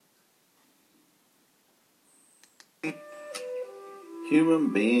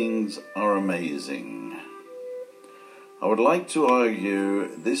Human beings are amazing. I would like to argue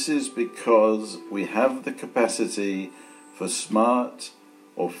this is because we have the capacity for smart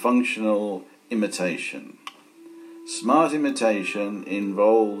or functional imitation. Smart imitation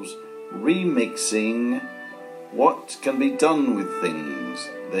involves remixing what can be done with things,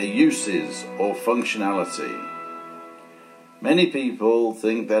 their uses or functionality. Many people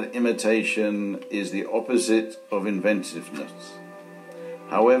think that imitation is the opposite of inventiveness.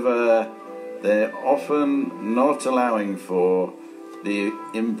 However, they're often not allowing for the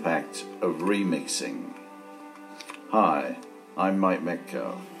impact of remixing. Hi, I'm Mike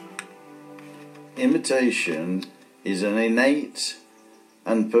Metcalf. Imitation is an innate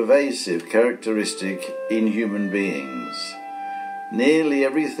and pervasive characteristic in human beings. Nearly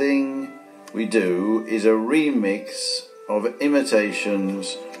everything we do is a remix of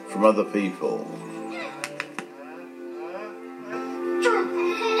imitations from other people.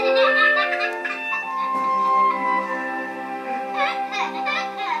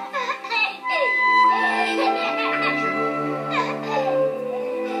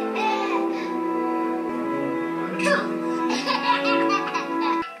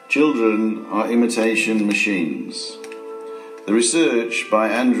 Children are imitation machines. The research by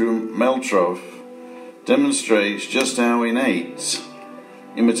Andrew Meltroff demonstrates just how innate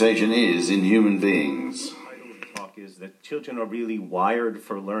imitation is in human beings. The title of the talk is that children are really wired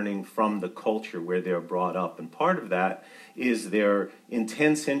for learning from the culture where they're brought up, and part of that is their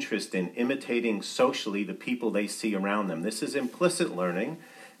intense interest in imitating socially the people they see around them. This is implicit learning.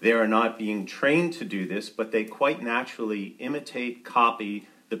 They are not being trained to do this, but they quite naturally imitate, copy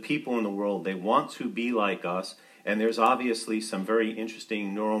the people in the world. They want to be like us, and there's obviously some very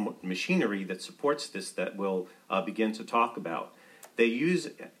interesting neural machinery that supports this that we'll begin to talk about. They use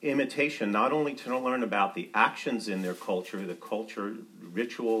imitation not only to learn about the actions in their culture, the culture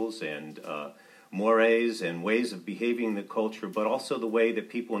rituals and mores and ways of behaving in the culture, but also the way that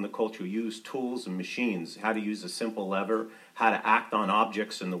people in the culture use tools and machines, how to use a simple lever, how to act on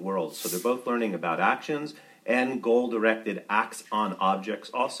objects in the world. So they're both learning about actions and goal-directed acts on objects.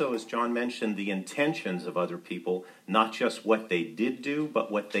 Also, as John mentioned, the intentions of other people, not just what they did do,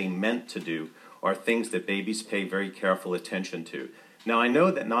 but what they meant to do, are things that babies pay very careful attention to. Now, I know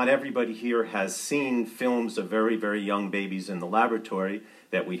that not everybody here has seen films of very, very young babies in the laboratory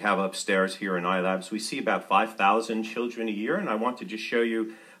that we have upstairs here in iLabs. We see about 5,000 children a year, and I want to just show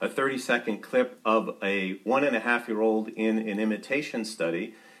you a 30-second clip of a 1.5-year-old in an imitation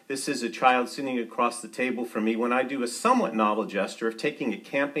study. This is a child sitting across the table from me when I do a somewhat novel gesture of taking a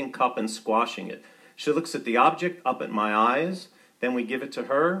camping cup and squashing it. She looks at the object up at my eyes, then we give it to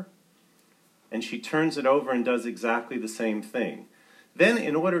her, and she turns it over and does exactly the same thing. Then,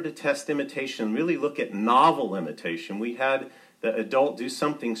 in order to test imitation, really look at novel imitation, we had the adult do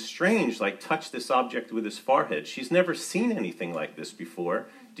something strange, like touch this object with his forehead. She's never seen anything like this before.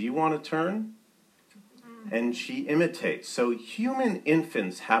 Do you want to turn? And she imitates. So human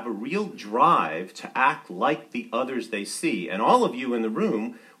infants have a real drive to act like the others they see. And all of you in the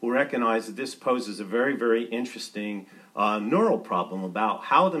room will recognize that this poses a very, very interesting neural problem about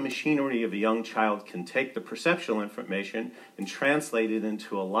how the machinery of a young child can take the perceptual information and translate it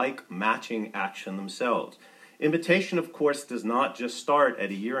into a like-matching action themselves. Imitation, of course, does not just start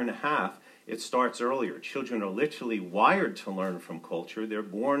at 1.5 years. It starts earlier. Children are literally wired to learn from culture. They're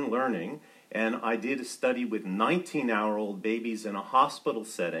born learning. And I did a study with 19-hour-old babies in a hospital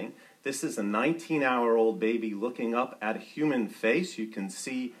setting. This is a 19-hour-old baby looking up at a human face. You can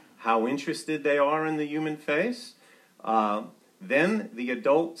see how interested they are in the human face. Then the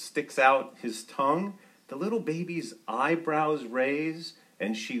adult sticks out his tongue. The little baby's eyebrows raise,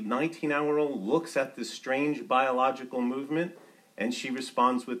 and she, 19-hour-old, looks at this strange biological movement, and she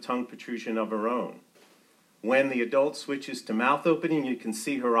responds with tongue protrusion of her own. When the adult switches to mouth opening, you can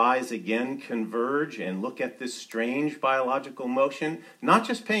see her eyes again converge and look at this strange biological motion, not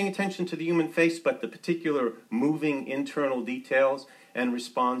just paying attention to the human face, but the particular moving internal details, and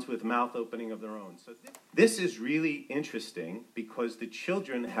responds with mouth opening of their own. So this is really interesting because the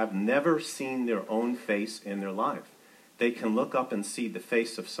children have never seen their own face in their life. They can look up and see the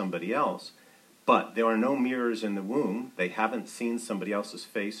face of somebody else, but there are no mirrors in the womb. They haven't seen somebody else's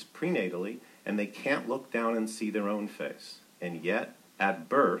face prenatally, and they can't look down and see their own face. And yet, at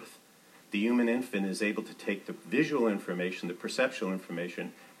birth, the human infant is able to take the visual information, the perceptual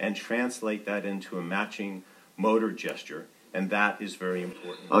information, and translate that into a matching motor gesture. And that is very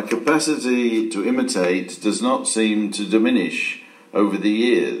important. Our capacity to imitate does not seem to diminish over the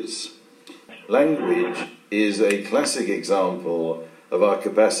years. Language is a classic example of our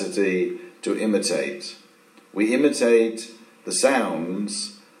capacity to imitate. We imitate the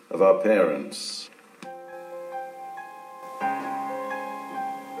sounds of our parents.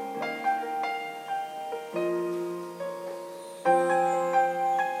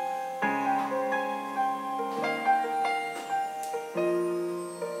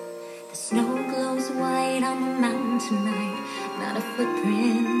 The snow glows white on the mountain tonight, not a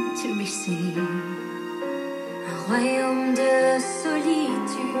footprint to be seen. Un royaume de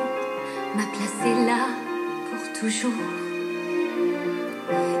solitude m'a placé là pour toujours.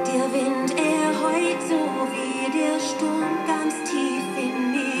 Der Wind, heult so wie der Sturm ganz tief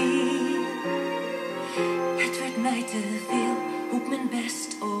in mir. Het wordt mij te veel op mijn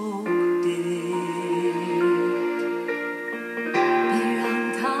best ook dit.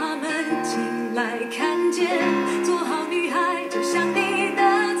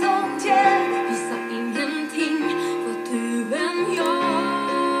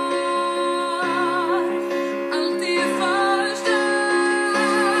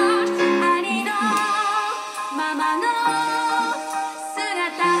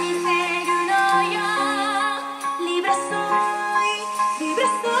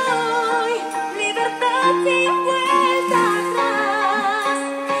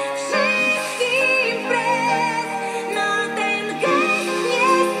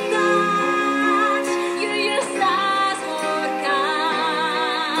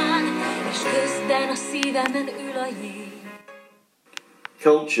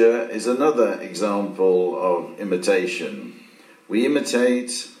 Culture is another example of imitation. We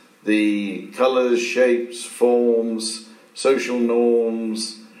imitate the colours, shapes, forms, social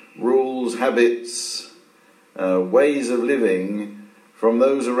norms, rules, habits, ways of living from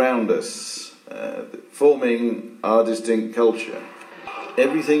those around us, forming our distinct culture.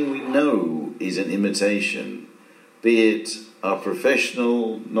 Everything we know is an imitation, be it our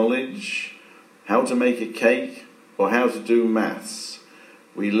professional knowledge, how to make a cake, or how to do maths.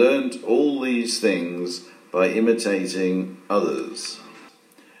 We learnt all these things by imitating others.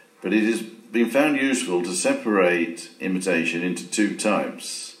 But it has been found useful to separate imitation into two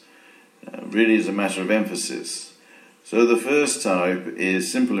types, really as a matter of emphasis. So the first type is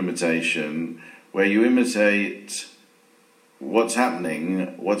simple imitation, where you imitate what's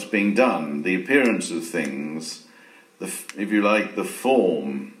happening, what's being done, the appearance of things, if you like, the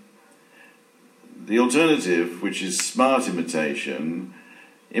form. The alternative, which is smart imitation,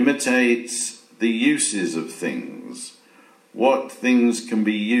 imitates the uses of things, what things can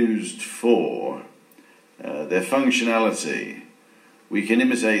be used for, their functionality. We can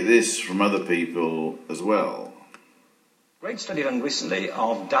imitate this from other people as well. Great study done recently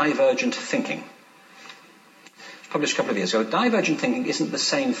of divergent thinking. Published a couple of years ago. Divergent thinking isn't the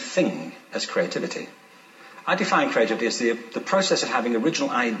same thing as creativity. I define creativity as the process of having original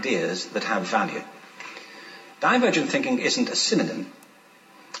ideas that have value. Divergent thinking isn't a synonym,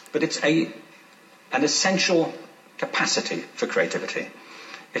 but it's an essential capacity for creativity.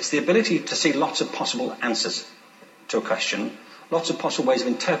 It's the ability to see lots of possible answers to a question, lots of possible ways of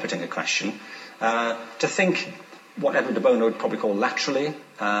interpreting a question, to think what Edward de Bono would probably call laterally,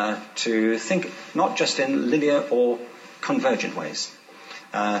 to think not just in linear or convergent ways,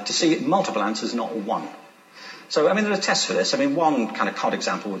 to see multiple answers, not one. So, there are tests for this. One kind of cod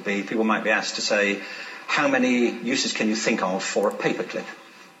example would be people might be asked to say, how many uses can you think of for a paperclip?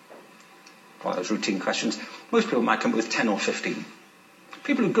 Quite those routine questions. Most people might come up with 10 or 15.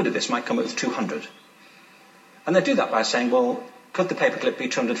 People who are good at this might come up with 200. And they do that by saying, well, could the paperclip be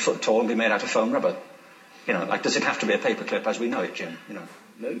 200 foot tall and be made out of foam rubber? Does it have to be a paperclip as we know it, Jim?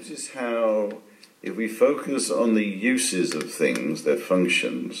 Notice how, if we focus on the uses of things, their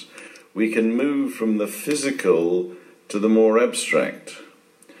functions, we can move from the physical to the more abstract.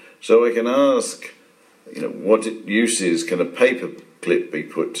 So I can ask, what uses can a paperclip be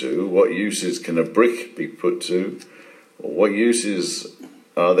put to? What uses can a brick be put to? Or what uses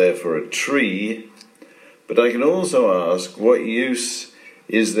are there for a tree? But I can also ask, what use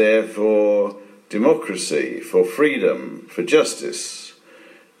is there for democracy, for freedom, for justice?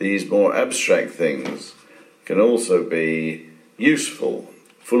 These more abstract things can also be useful,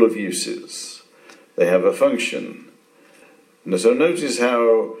 full of uses. They have a function. And so notice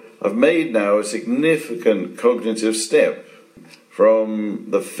how I've made now a significant cognitive step from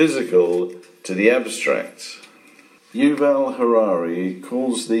the physical to the abstract. Yuval Harari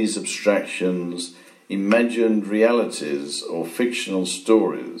calls these abstractions imagined realities or fictional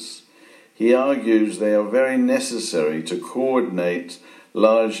stories. He argues they are very necessary to coordinate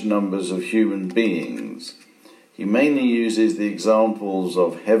large numbers of human beings. He mainly uses the examples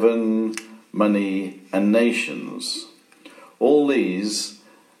of heaven, money, and nations. All these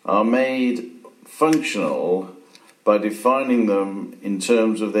are made functional by defining them in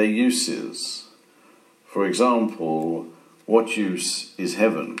terms of their uses. For example, what use is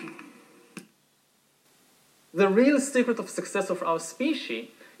heaven? The real secret of success of our species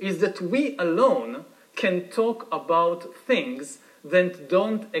is that we alone can talk about things that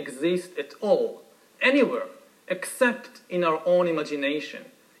don't exist at all, anywhere, except in our own imagination,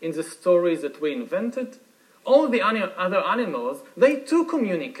 in the stories that we invented. All the other animals, they too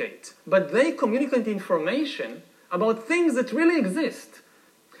communicate, but they communicate information about things that really exist.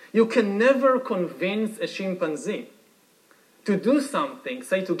 You can never convince a chimpanzee to do something,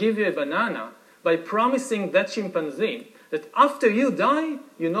 say to give you a banana, by promising that chimpanzee that after you die,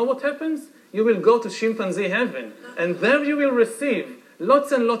 you know what happens? You will go to chimpanzee heaven, and there you will receive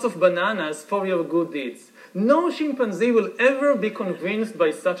lots and lots of bananas for your good deeds. No chimpanzee will ever be convinced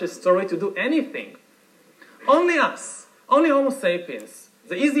by such a story to do anything. Only us, only Homo sapiens.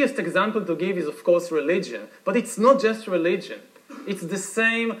 The easiest example to give is, of course, religion, but it's not just religion. It's the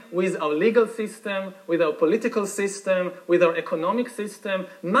same with our legal system, with our political system, with our economic system.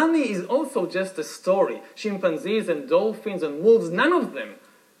 Money is also just a story. Chimpanzees and dolphins and wolves, none of them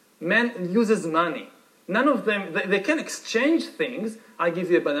uses money. None of them, they can exchange things. I give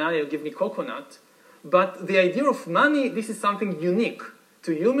you a banana, you give me coconut. But the idea of money, this is something unique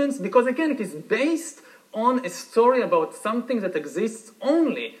to humans because, again, it is based on a story about something that exists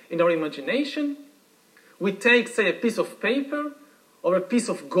only in our imagination. We take, say, a piece of paper or a piece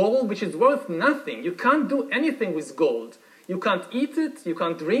of gold, which is worth nothing. You can't do anything with gold. You can't eat it, you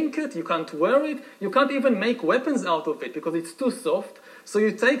can't drink it, you can't wear it, you can't even make weapons out of it because it's too soft. So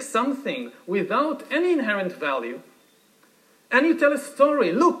you take something without any inherent value and you tell a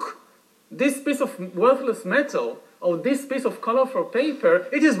story. Look, this piece of worthless metal or this piece of colorful paper,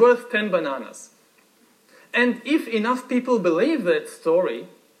 it is worth 10 bananas. And if enough people believe that story,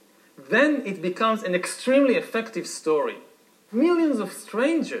 then it becomes an extremely effective story. Millions of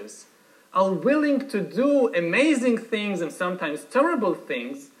strangers are willing to do amazing things and sometimes terrible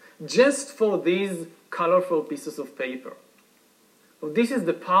things just for these colorful pieces of paper. This is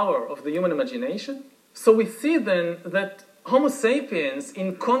the power of the human imagination. So we see then that Homo sapiens,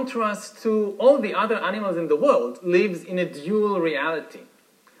 in contrast to all the other animals in the world, lives in a dual reality.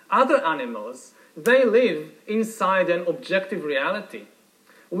 Other animals, they live inside an objective reality.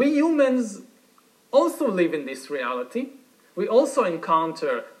 We humans also live in this reality. We also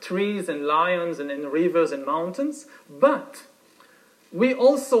encounter trees and lions and rivers and mountains, but we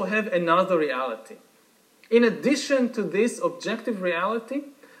also have another reality. In addition to this objective reality,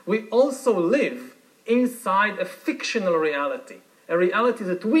 we also live inside a fictional reality, a reality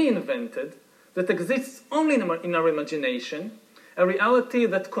that we invented, that exists only in our imagination, a reality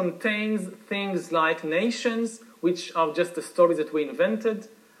that contains things like nations, which are just the stories that we invented,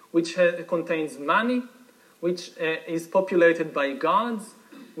 which contains money, which is populated by gods,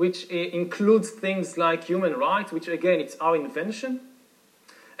 which includes things like human rights, which again, it's our invention.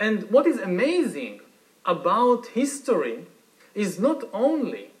 And what is amazing about history is not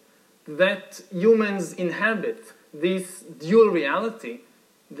only that humans inhabit this dual reality,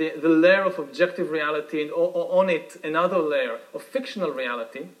 the layer of objective reality, and on it another layer of fictional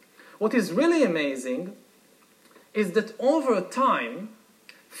reality. What is really amazing is that over time,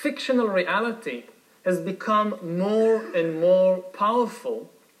 fictional reality has become more and more powerful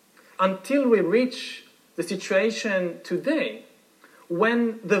until we reach the situation today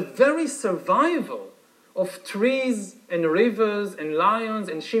when the very survival of trees and rivers and lions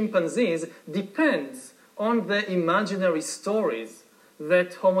and chimpanzees depends on the imaginary stories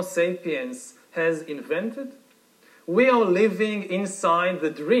that Homo sapiens has invented. We are living inside the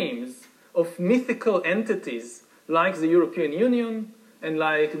dreams of mythical entities like the European Union and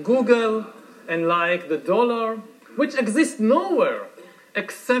like Google and like the dollar, which exist nowhere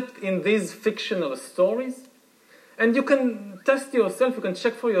except in these fictional stories. And you can test yourself, you can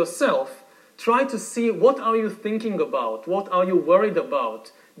check for yourself, try to see what are you thinking about, what are you worried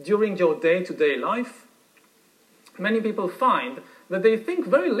about during your day-to-day life. Many people find that they think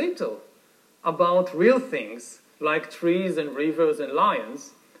very little about real things like trees and rivers and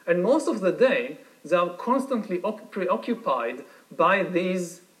lions, and most of the day they are constantly preoccupied by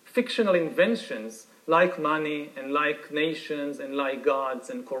these fictional inventions like money and like nations and like gods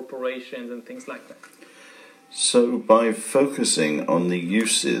and corporations and things like that. So by focusing on the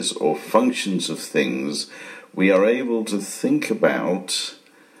uses or functions of things, we are able to think about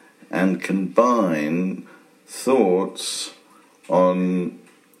and combine thoughts on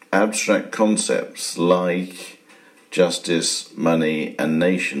abstract concepts like justice, money, and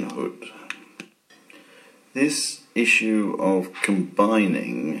nationhood. This issue of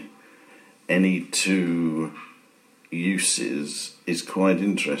combining any two uses is quite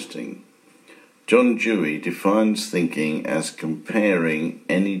interesting. John Dewey defines thinking as comparing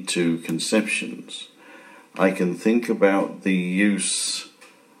any two conceptions. I can think about the use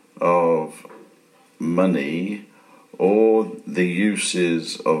of money or the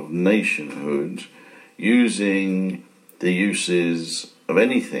uses of nationhood using the uses of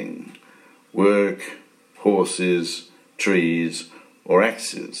anything: work, horses, trees, or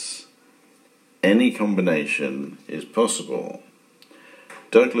axes. Any combination is possible.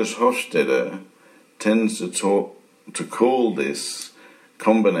 Douglas Hofstadter tends to call this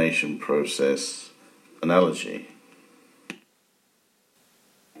combination process analogy.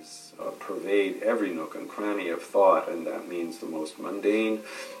 Pervade every nook and cranny of thought, and that means the most mundane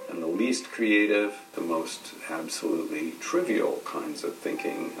and the least creative, the most absolutely trivial kinds of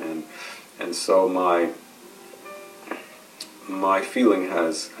thinking. And so my feeling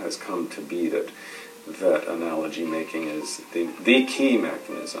has come to be that analogy making is the key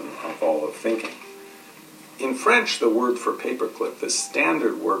mechanism of all of thinking. In French, the word for paperclip, the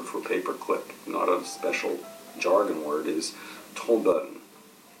standard word for paperclip, not a special jargon word, is trombone,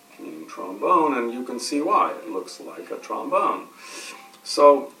 meaning trombone, and you can see why. It looks like a trombone.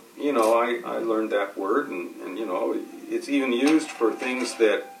 So, I learned that word, and it's even used for things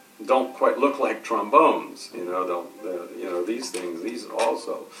that don't quite look like trombones. These things,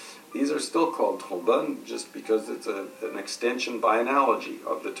 these are still called trombone just because it's an extension by analogy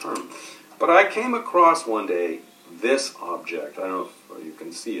of the term. But I came across one day this object. I don't know if you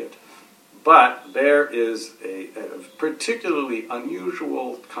can see it. But there is a particularly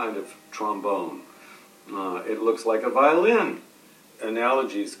unusual kind of trombone. It looks like a violin.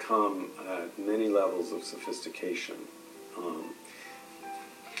 Analogies come at many levels of sophistication.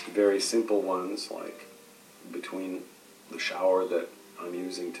 Very simple ones, like between the shower that I'm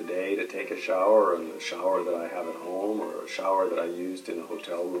using today to take a shower and the shower that I have at home, or a shower that I used in a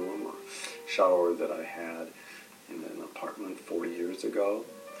hotel room, or a shower that I had in an apartment 40 years ago.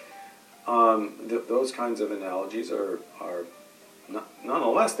 Those kinds of analogies are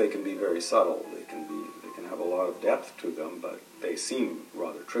nonetheless, they can be very subtle. They can have a lot of depth to them, but they seem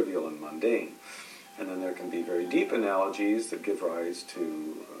rather trivial and mundane. And then there can be very deep analogies that give rise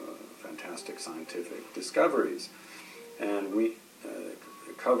to fantastic scientific discoveries. And we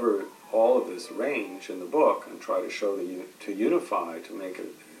cover all of this range in the book and try to show to unify, to make a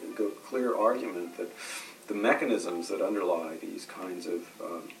clear argument that the mechanisms that underlie these kinds of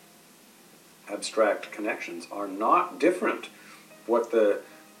abstract connections are not different. When the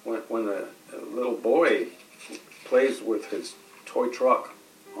little boy plays with his toy truck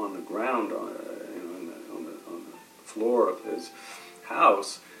on the ground, on the floor of his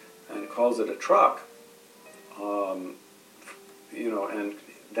house, and calls it a truck, and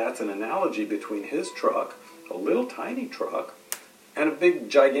that's an analogy between his truck, a little tiny truck, and a big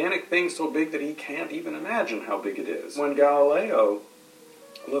gigantic thing so big that he can't even imagine how big it is. When Galileo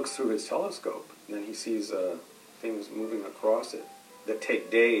looks through his telescope, then he sees things moving across it that take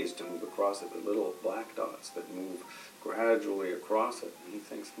days to move across it, the little black dots that move gradually across it. And he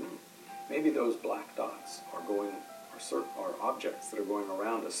thinks, maybe those black dots are objects that are going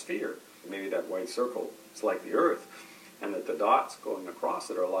around a sphere. Maybe that white circle is like the Earth, and that the dots going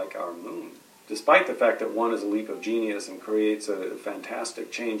across it are like our moon. Despite the fact that one is a leap of genius and creates a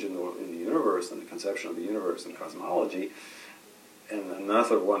fantastic change in the universe and the conception of the universe and cosmology, and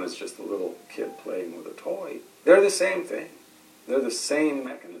another one is just a little kid playing with a toy, they're the same thing. They're the same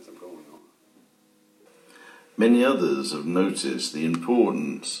mechanism going on. Many others have noticed the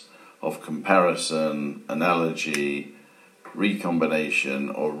importance of comparison, analogy, recombination,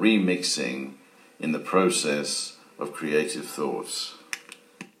 or remixing in the process of creative thoughts.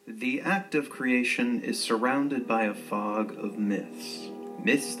 The act of creation is surrounded by a fog of myths.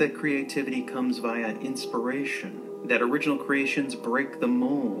 Myths that creativity comes via inspiration, that original creations break the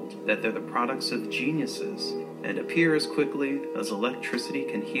mold, that they're the products of geniuses, and appear as quickly as electricity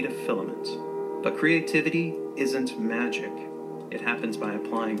can heat a filament. But creativity isn't magic. It happens by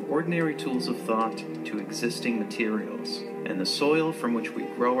applying ordinary tools of thought to existing materials, and the soil from which we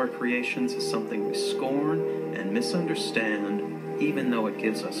grow our creations is something we scorn and misunderstand, even though it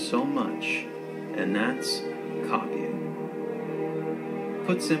gives us so much, and that's copying.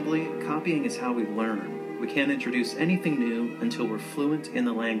 Put simply, copying is how we learn. We can't introduce anything new until we're fluent in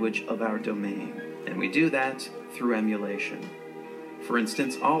the language of our domain, and we do that through emulation. For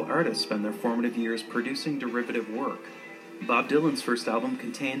instance, all artists spend their formative years producing derivative work. Bob Dylan's first album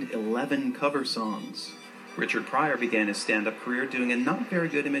contained 11 cover songs. Richard Pryor began his stand-up career doing a not very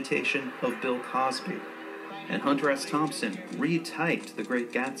good imitation of Bill Cosby. and Hunter S. Thompson retyped The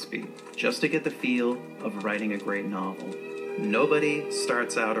Great Gatsby just to get the feel of writing a great novel. Nobody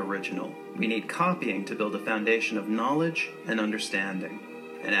starts out original. We need copying to build a foundation of knowledge and understanding.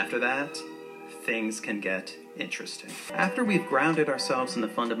 And after that, things can get interesting. After we've grounded ourselves in the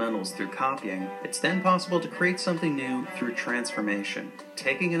fundamentals through copying, it's then possible to create something new through transformation,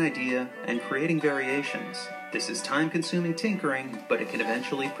 taking an idea and creating variations. This is time-consuming tinkering, but it can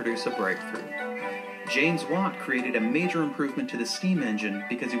eventually produce a breakthrough. James Watt created a major improvement to the steam engine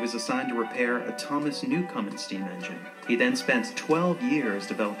because he was assigned to repair a Thomas Newcomen steam engine. He then spent 12 years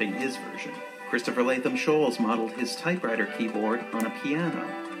developing his version. Christopher Latham Scholes modeled his typewriter keyboard on a piano.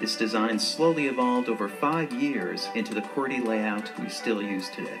 This design slowly evolved over 5 years into the QWERTY layout we still use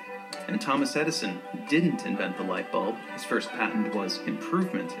today. And Thomas Edison didn't invent the light bulb. His first patent was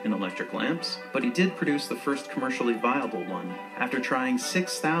improvement in electric lamps, but he did produce the first commercially viable one after trying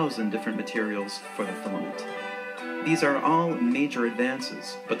 6,000 different materials for the filament. These are all major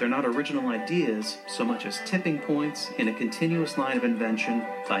advances, but they're not original ideas so much as tipping points in a continuous line of invention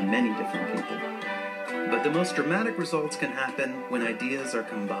by many different people. But the most dramatic results can happen when ideas are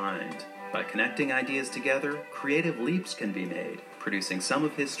combined. By connecting ideas together, creative leaps can be made, producing some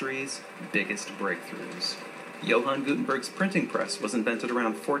of history's biggest breakthroughs. Johann Gutenberg's printing press was invented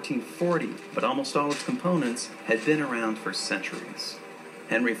around 1440, but almost all its components had been around for centuries.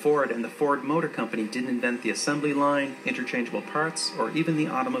 Henry Ford and the Ford Motor Company didn't invent the assembly line, interchangeable parts, or even the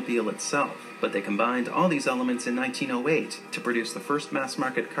automobile itself, but they combined all these elements in 1908 to produce the first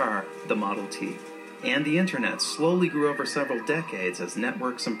mass-market car, the Model T. And the internet slowly grew over several decades as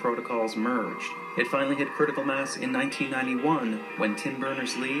networks and protocols merged. It finally hit critical mass in 1991 when Tim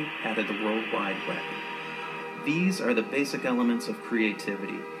Berners-Lee added the World Wide Web. These are the basic elements of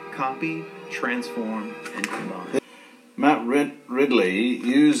creativity: copy, transform, and combine. Matt Ridley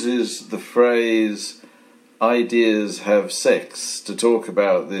uses the phrase "ideas have sex" to talk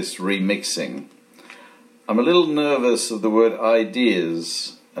about this remixing. I'm a little nervous of the word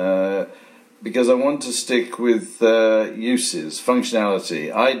ideas because I want to stick with uses,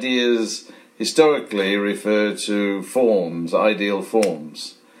 functionality. Ideas historically refer to forms, ideal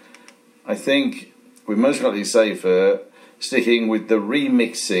forms. I think we're most likely safer sticking with the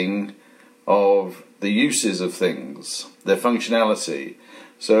remixing of the uses of things, their functionality.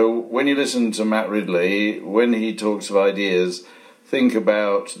 So when you listen to Matt Ridley, when he talks of ideas, think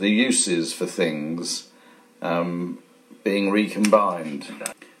about the uses for things being recombined.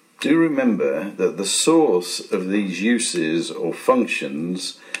 Do remember that the source of these uses or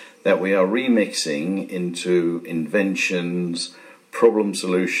functions that we are remixing into inventions, problem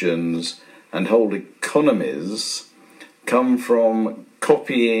solutions, and whole economies come from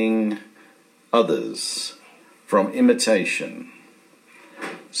copying others, from imitation.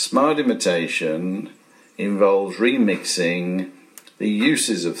 Smart imitation involves remixing the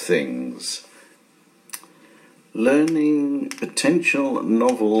uses of things. Learning potential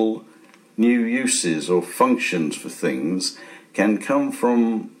novel new uses or functions for things can come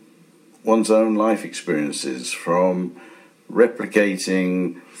from one's own life experiences, from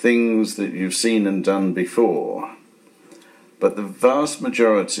replicating things that you've seen and done before. But the vast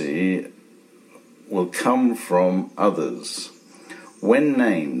majority will come from others. When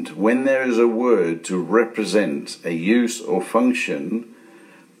named, when there is a word to represent a use or function,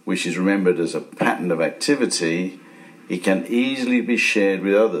 which is remembered as a pattern of activity, it can easily be shared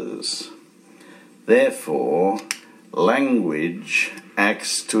with others. Therefore, language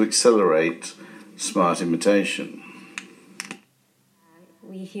acts to accelerate smart imitation.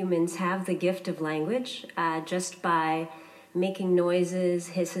 We humans have the gift of language just by making noises,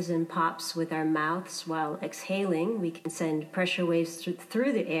 hisses, and pops with our mouths while exhaling. We can send pressure waves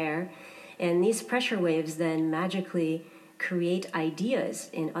through the air, and these pressure waves then magically create ideas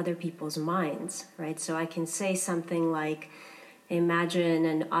in other people's minds, right? So I can say something like, imagine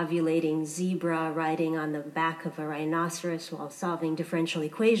an ovulating zebra riding on the back of a rhinoceros while solving differential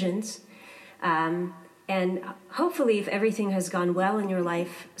equations. And hopefully, if everything has gone well in your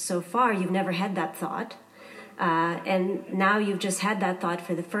life so far, you've never had that thought. And now you've just had that thought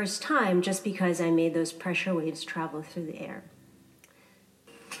for the first time just because I made those pressure waves travel through the air.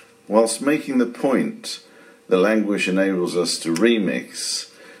 Whilst making the point the language enables us to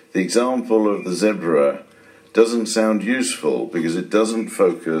remix, the example of the zebra doesn't sound useful because it doesn't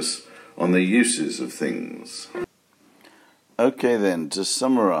focus on the uses of things. Okay then, to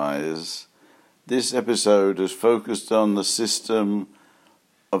summarise, this episode has focused on the system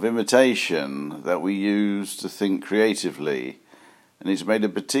of imitation that we use to think creatively, and it's made a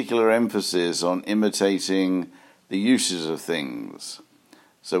particular emphasis on imitating the uses of things.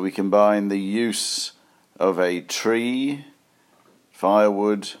 So we combine the use of a tree,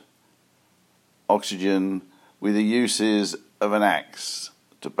 firewood, oxygen, with the uses of an axe,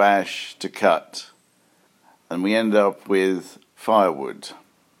 to bash, to cut, and we end up with firewood.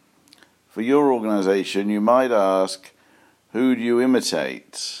 For your organization, you might ask, who do you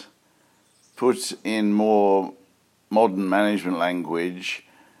imitate? Put in more modern management language,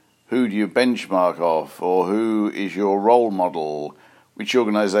 who do you benchmark off, or who is your role model? Which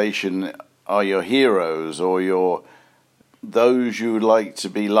organization are your heroes, or those you would like to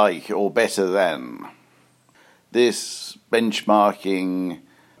be like or better than? This benchmarking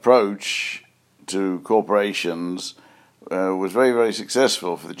approach to corporations was very, very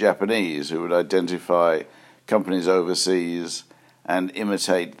successful for the Japanese, who would identify companies overseas and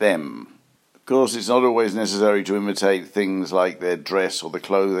imitate them. Of course, it's not always necessary to imitate things like their dress or the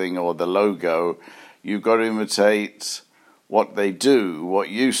clothing or the logo. You've got to imitate what they do, what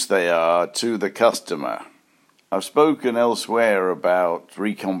use they are to the customer. I've spoken elsewhere about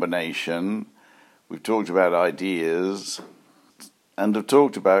recombination. We've talked about ideas, and have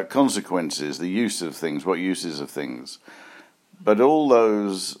talked about consequences, the use of things, what uses of things. But all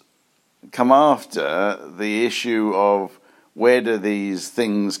those come after the issue of where do these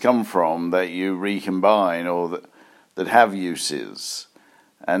things come from that you recombine or that have uses.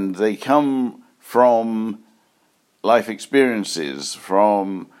 And they come from life experiences,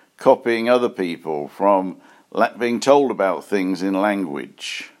 from copying other people, from being told about things in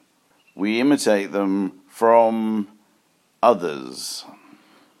language. We imitate them from others.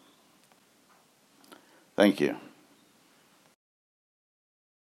 Thank you.